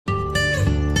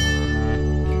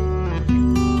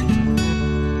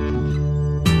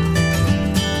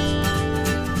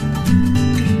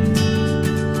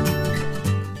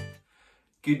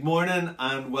Good morning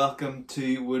and welcome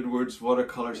to Woodward's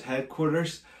Watercolours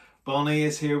headquarters. Bonnie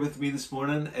is here with me this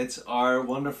morning. It's our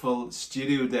wonderful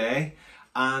studio day,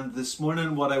 and this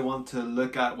morning what I want to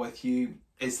look at with you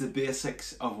is the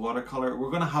basics of watercolour.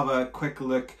 We're going to have a quick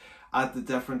look at the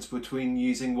difference between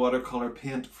using watercolour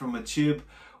paint from a tube,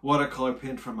 watercolour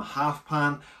paint from a half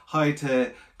pan, how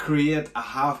to create a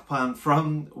half pan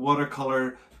from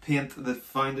watercolour paint that's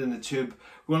found in the tube.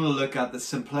 We're going to look at the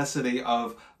simplicity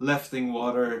of lifting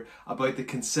water, about the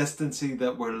consistency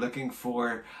that we're looking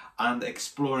for, and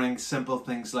exploring simple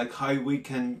things like how we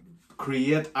can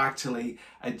create actually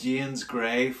a Jane's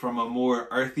grey from a more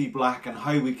earthy black, and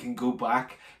how we can go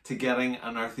back to getting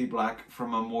an earthy black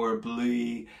from a more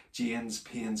bluey Jane's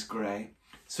Payne's grey.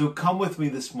 So come with me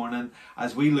this morning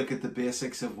as we look at the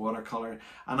basics of watercolour,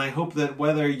 and I hope that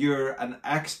whether you're an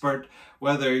expert,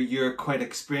 whether you're quite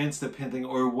experienced at painting,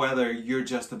 or whether you're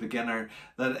just a beginner,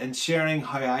 that in sharing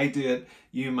how I do it,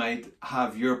 you might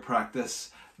have your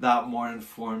practice that more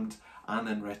informed and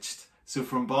enriched. So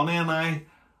from Bonnie and I,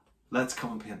 let's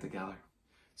come and paint together.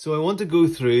 So I want to go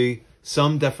through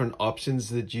some different options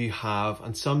that you have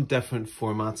and some different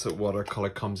formats that watercolour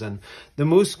comes in. The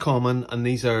most common, and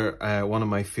these are one of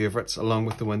my favourites along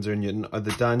with the Winsor & Newton, are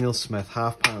the Daniel Smith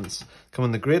half pans. Come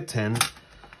in the great tin,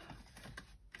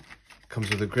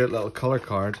 comes with a great little colour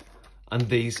card, and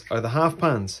these are the half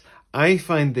pans. I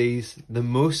find these the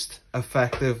most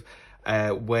effective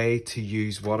way to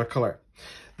use watercolour.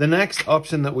 The next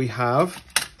option that we have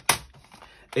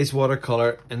is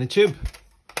watercolour in a tube.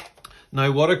 Now,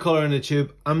 watercolour in a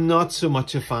tube, I'm not so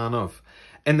much a fan of.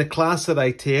 In the class that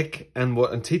I take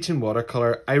and teaching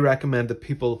watercolour, I recommend that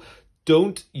people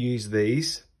don't use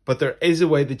these, but there is a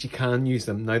way that you can use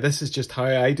them. Now, this is just how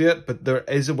I do it, but there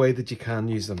is a way that you can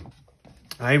use them.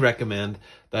 I recommend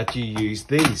that you use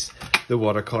these, the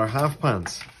watercolour half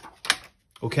pans.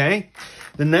 Okay?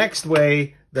 The next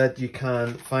way that you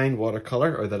can find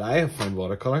watercolour, or that I have found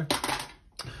watercolour,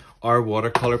 are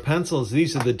watercolour pencils.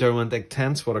 These are the Derwent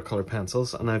Inktense watercolour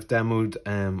pencils, and I've demoed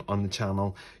on the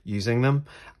channel using them.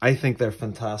 I think they're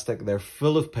fantastic. They're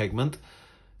full of pigment,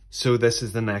 so this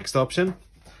is the next option.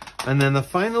 And then the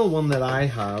final one that I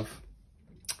have,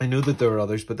 I know that there are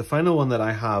others, but the final one that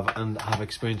I have and have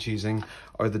experience using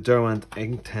are the Derwent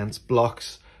Inktense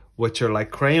blocks, which are like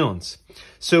crayons.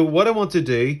 So what I want to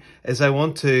do is I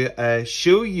want to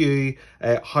show you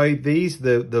how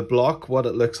the block, what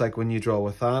it looks like when you draw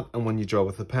with that and when you draw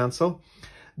with a pencil.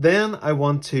 Then I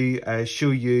want to show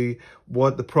you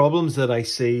what the problems that I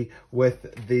see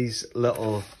with these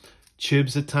little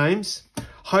tubes at times,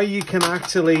 how you can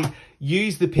actually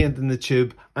use the paint in the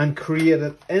tube and create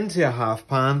it into a half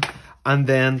pan, and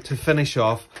then to finish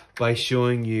off by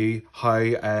showing you how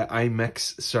I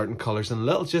mix certain colours,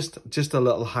 and just a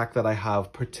little hack that I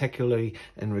have, particularly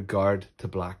in regard to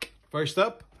black. First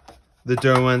up, the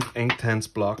Derwent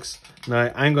Inktense blocks.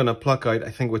 Now I'm going to pluck out,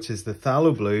 I think, which is the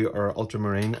phthalo blue or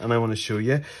ultramarine, and I want to show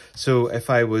you. So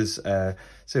if I was, say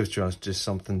I was drawing just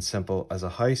something simple as a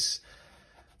house,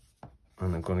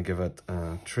 and I'm going to give it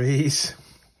trees.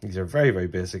 These are very, very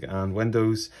basic, and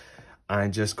windows.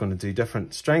 I'm just going to do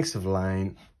different strengths of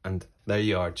line, and there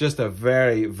you are. Just a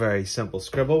very, very simple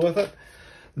scribble with it.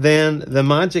 Then the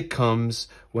magic comes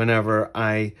whenever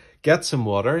I get some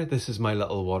water. This is my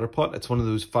little water pot. It's one of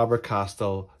those Fabre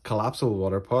collapsible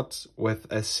water pots with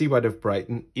a Seawhite of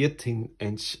Brighton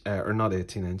 18-inch, or not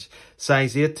 18-inch,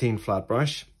 size 18 flat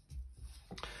brush.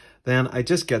 Then I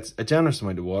just get a generous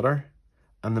amount of water,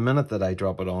 and the minute that I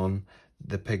drop it on,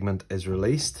 the pigment is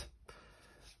released.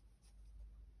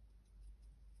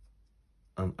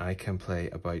 And I can play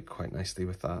about quite nicely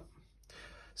with that.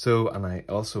 So, and I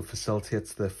also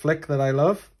facilitates the flick that I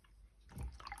love.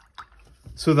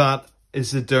 So that is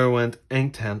the Derwent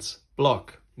Inktense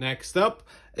block. Next up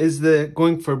is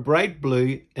going for bright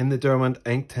blue in the Derwent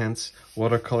Inktense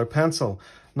watercolour pencil.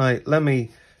 Now, let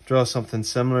me draw something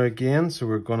similar again. So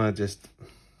we're gonna just,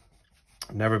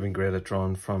 I've never been great at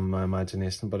drawing from my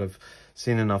imagination, but I've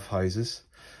seen enough houses.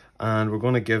 And we're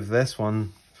gonna give this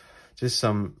one just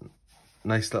some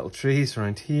nice little trees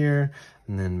around here,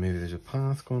 and then maybe there's a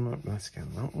path going up. Let's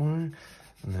get that one,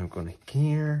 and then we're going to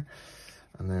here,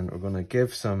 and then we're going to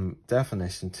give some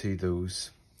definition to those.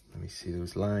 Let me see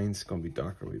those lines. It's going to be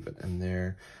darker a wee bit in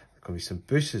there. There's going to be some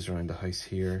bushes around the house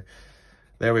here.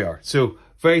 There we are. So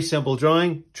very simple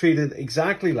drawing, treated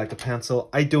exactly like a pencil.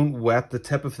 I don't wet the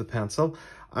tip of the pencil.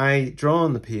 I draw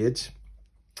on the page,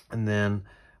 and then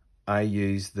I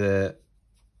use the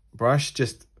brush,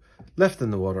 just lifting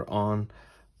the water on,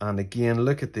 And again,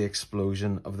 look at the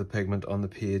explosion of the pigment on the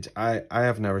page. I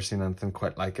have never seen anything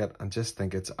quite like it, and just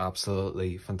think it's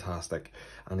absolutely fantastic.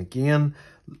 And again,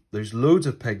 there's loads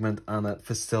of pigment and it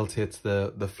facilitates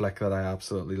the flick that I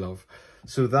absolutely love.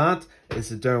 So that is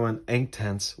the Derwent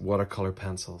Inktense watercolor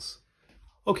pencils.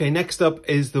 Okay, next up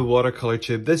is the watercolor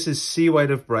tube. This is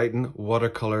Seawhite of Brighton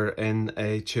watercolor in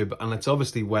a tube, and it's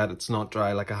obviously wet, it's not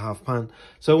dry like a half pan.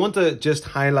 So I want to just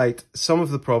highlight some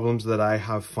of the problems that I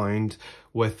have found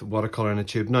with watercolor in a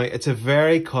tube. Now, it's a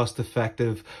very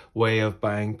cost-effective way of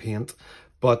buying paint,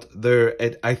 but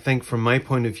I think from my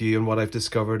point of view and what I've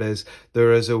discovered is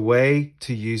there is a way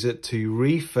to use it to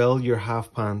refill your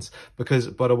half pans,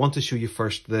 but I want to show you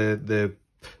first the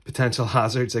potential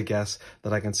hazards, I guess,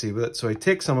 that I can see with it. So I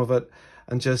take some of it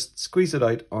and just squeeze it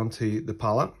out onto the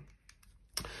palette.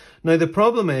 Now the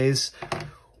problem is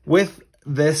with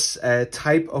this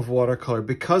type of watercolor,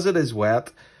 because it is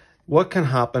wet, what can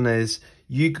happen is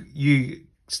you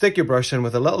stick your brush in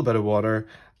with a little bit of water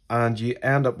and you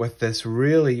end up with this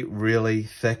really, really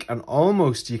thick, and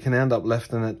almost you can end up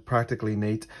lifting it practically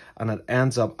neat, and it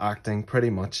ends up acting pretty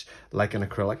much like an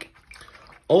acrylic.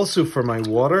 Also, for my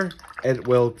water, it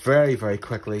will very, very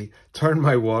quickly turn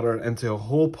my water into a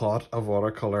whole pot of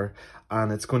watercolor,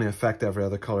 and it's going to affect every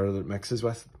other color that it mixes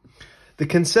with. The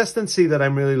consistency that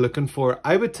I'm really looking for,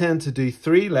 I would tend to do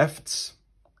 3 lifts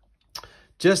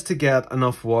just to get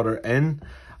enough water in,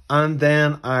 and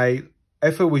then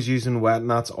if I was using wet and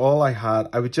that's all I had,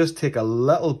 I would just take a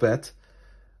little bit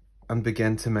and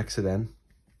begin to mix it in.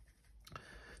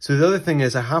 So the other thing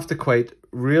is I have to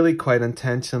really quite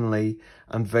intentionally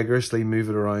and vigorously move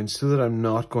it around so that I'm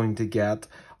not going to get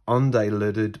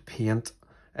undiluted paint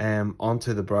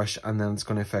onto the brush, and then it's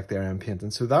going to affect the end paint.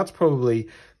 And so that's probably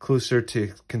closer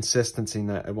to consistency.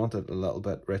 Now I want it a little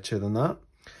bit richer than that.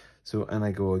 So, and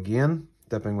I go again,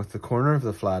 dipping with the corner of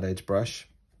the flat edge brush,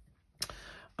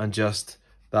 and just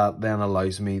that then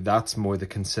allows me, that's more the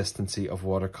consistency of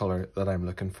watercolor that I'm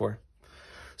looking for.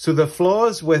 So the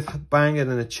flaws with buying it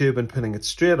in a tube and putting it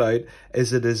straight out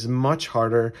is it is much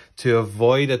harder to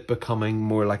avoid it becoming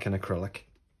more like an acrylic.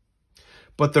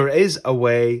 But there is a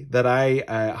way that I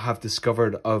have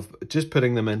discovered of just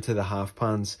putting them into the half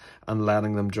pans and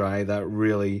letting them dry that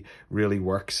really, really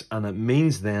works. And it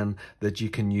means then that you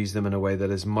can use them in a way that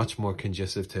is much more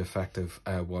conducive to effective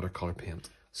watercolor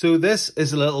paint. So this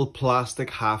is a little plastic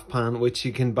half pan which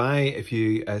you can buy if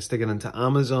you stick it into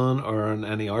Amazon or in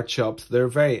any art shops. They're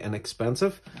very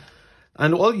inexpensive.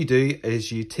 And all you do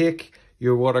is you take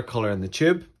your watercolor in the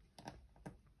tube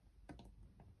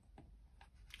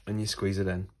and you squeeze it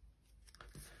in.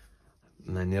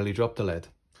 And I nearly dropped the lid.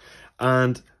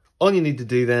 And all you need to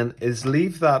do then is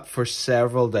leave that for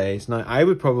several days. Now, I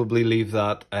would probably leave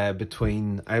that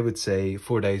between, I would say,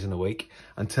 4 days and a week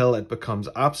until it becomes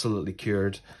absolutely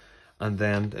cured. And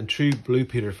then, in true Blue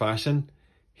Peter fashion,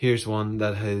 here's one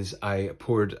that I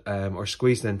poured or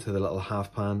squeezed into the little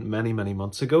half pan many, many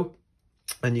months ago.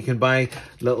 And you can buy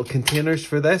little containers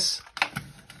for this.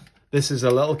 This is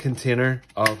a little container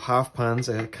of half pans.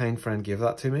 A kind friend gave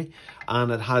that to me,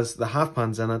 and it has the half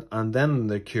pans in it, and then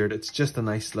they're cured. It's just a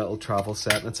nice little travel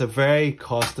set, and it's a very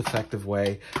cost-effective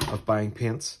way of buying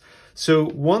paints. So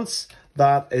once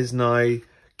that is now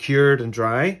cured and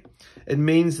dry, it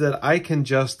means that I can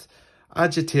just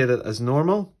agitate it as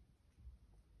normal,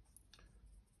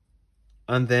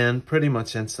 and then pretty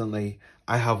much instantly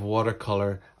I have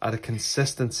watercolor at a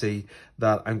consistency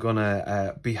that I'm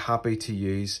gonna be happy to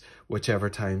use whichever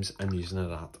times I'm using it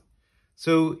at.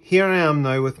 So here I am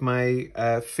now with my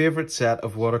favorite set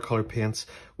of watercolor paints,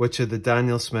 which are the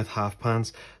Daniel Smith half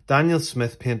pans. Daniel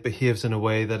Smith paint behaves in a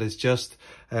way that is just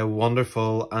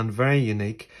wonderful and very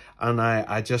unique, and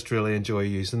I just really enjoy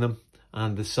using them.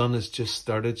 And the sun has just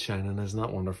started shining, isn't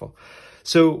that wonderful?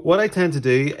 So what I tend to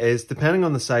do is, depending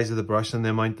on the size of the brush and the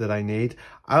amount that I need,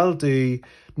 I'll do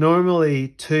normally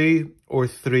 2 or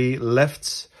 3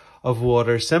 lifts of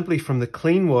water simply from the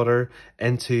clean water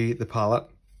into the palette.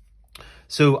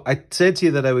 So I said to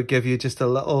you that I would give you just a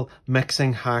little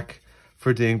mixing hack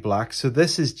for doing black. So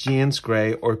this is Jane's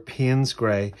Grey or Payne's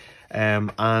Grey,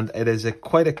 and it is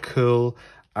quite a cool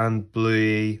and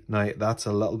bluey. Now that's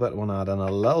a little bit, I want to add in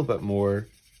a little bit more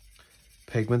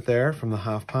pigment there from the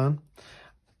half pan.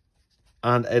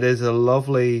 And it is a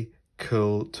lovely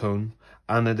cool tone,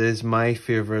 and it is my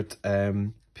favourite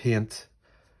paint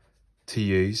to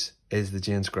use is the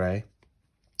Jane's Grey.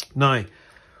 Now,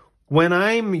 when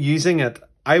I'm using it,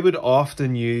 I would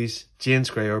often use Jane's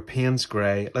Grey or Payne's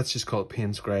Grey, let's just call it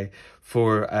Payne's Grey,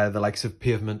 for the likes of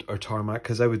pavement or tarmac,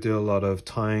 because I would do a lot of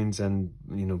towns and,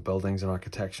 you know, buildings and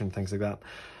architecture and things like that.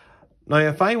 Now,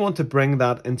 if I want to bring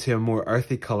that into a more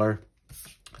earthy colour,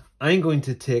 I'm going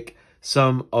to take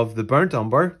some of the burnt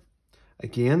umber,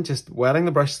 again, just wetting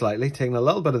the brush slightly, taking a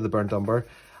little bit of the burnt umber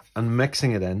and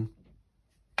mixing it in.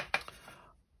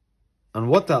 And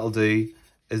what that'll do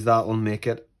is that'll make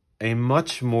it a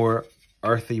much more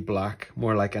earthy black,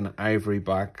 more like an ivory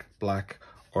black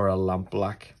or a lamp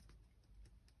black.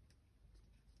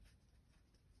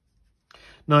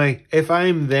 Now, if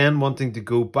I'm then wanting to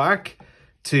go back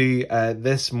to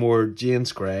this more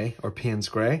Jane's grey or Payne's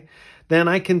grey, then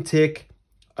I can take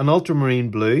an ultramarine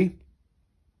blue,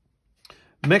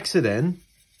 mix it in,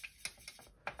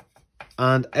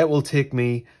 and it will take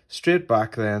me straight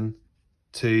back then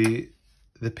to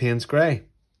the Payne's grey.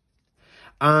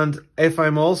 And if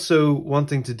I'm also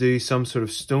wanting to do some sort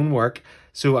of stonework,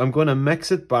 so I'm going to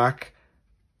mix it back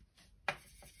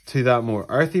to that more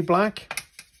earthy black,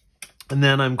 and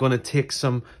then I'm going to take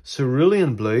some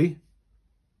cerulean blue,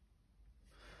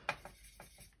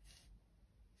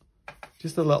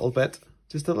 just a little bit,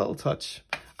 just a little touch.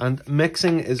 And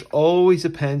mixing is always a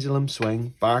pendulum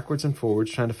swing, backwards and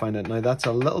forwards, trying to find it. Now that's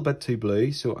a little bit too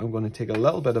blue, so I'm going to take a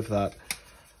little bit of that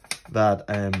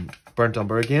burnt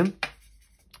umber again.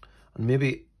 And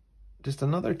maybe just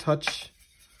another touch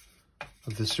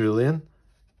of the cerulean.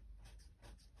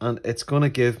 And it's going to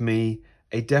give me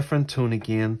a different tone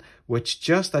again, which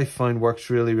just I found works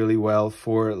really, really well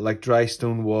for like dry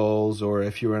stone walls, or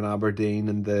if you're in Aberdeen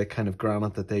and the kind of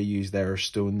granite that they use there, or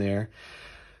stone there.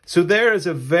 So there is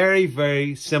a very,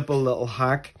 very simple little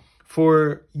hack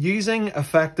for using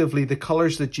effectively the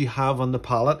colours that you have on the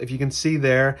palette. If you can see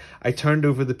there, I turned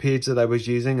over the page that I was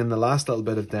using in the last little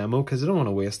bit of demo because I don't want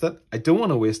to waste it. I don't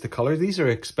want to waste the colour. These are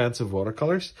expensive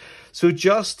watercolours. So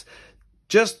just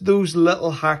those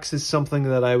little hacks is something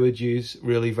that I would use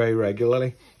really very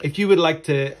regularly. If you would like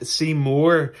to see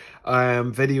more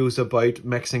videos about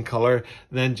mixing colour,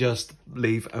 then just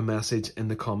leave a message in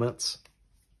the comments.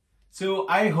 So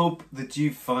I hope that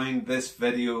you found this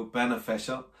video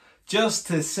beneficial, just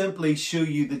to simply show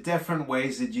you the different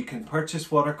ways that you can purchase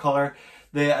watercolour,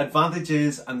 the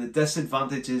advantages and the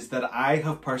disadvantages that I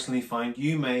have personally found.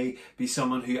 You may be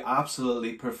someone who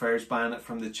absolutely prefers buying it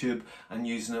from the tube and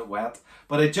using it wet,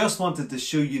 but I just wanted to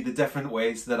show you the different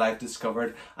ways that I've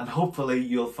discovered, and hopefully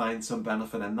you'll find some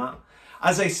benefit in that.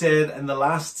 As I said in the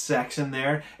last section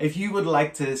there, if you would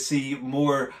like to see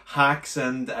more hacks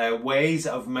and ways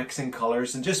of mixing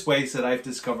colours and just ways that I've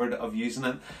discovered of using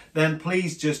it, then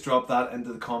please just drop that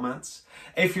into the comments.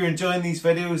 If you're enjoying these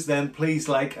videos, then please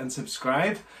like and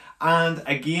subscribe. And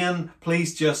again,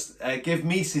 please just give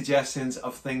me suggestions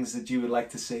of things that you would like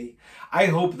to see. I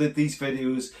hope that these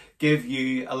videos give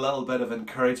you a little bit of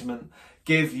encouragement,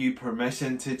 give you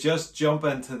permission to just jump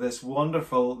into this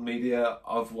wonderful media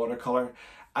of watercolour.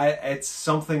 It's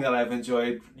something that I've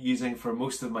enjoyed using for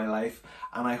most of my life,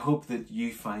 and I hope that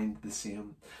you find the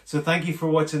same. So thank you for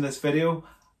watching this video,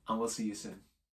 and we'll see you soon.